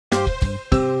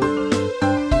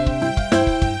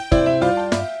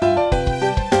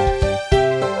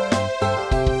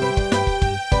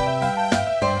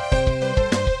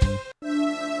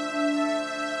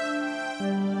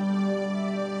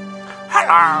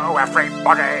Hello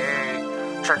everybody!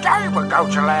 Today we're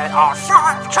going to learn our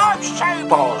 5 times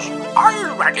tables. Are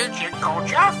you ready, Jingle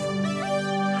Jeff?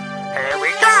 Here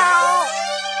we go!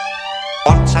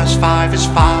 1 times 5 is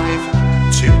 5,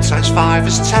 2 times 5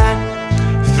 is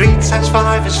 10, 3 times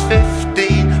 5 is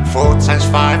 15, 4 times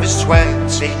 5 is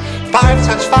 20, 5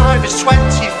 times 5 is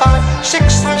 25,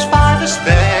 6 times 5 is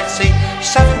 30,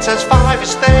 7 times 5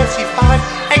 is 35,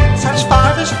 8 times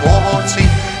 5 is 40,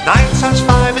 9 times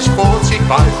 5 is 45,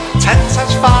 10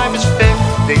 times 5 is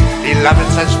 50, 11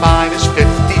 times 5 is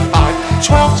 55,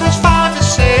 12 times 5 is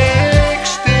 60.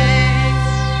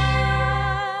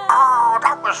 Oh,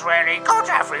 that was really good,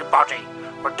 everybody.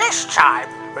 But this time,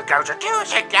 we're going to do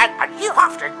it again and you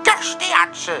have to guess the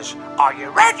answers. Are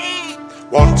you ready?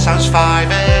 1 times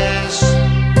 5 is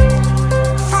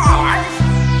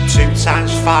 5, 2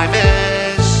 times 5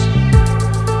 is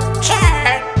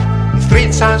 10,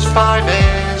 3 times 5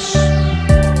 is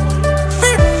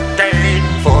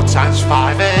 15, 4 times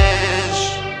 5 is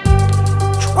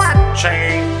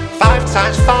 20, 5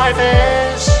 times 5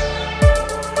 is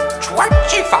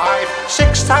 25,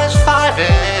 6 times 5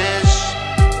 is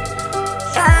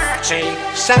 30,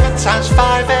 7 times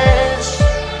 5 is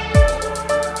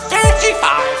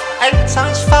 35, 8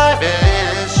 times 5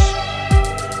 is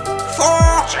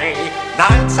 40,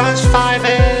 9 times 5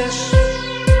 is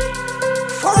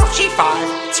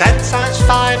 45, 10 times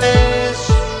 5 is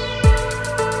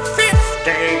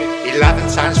 50, 11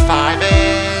 times 5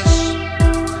 is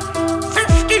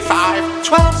 55,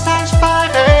 12 times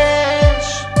 5 is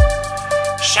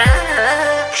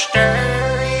 60.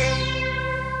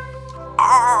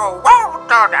 Oh, well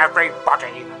done,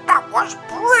 everybody. That was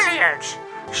brilliant.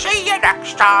 See you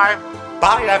next time.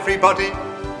 Bye everybody.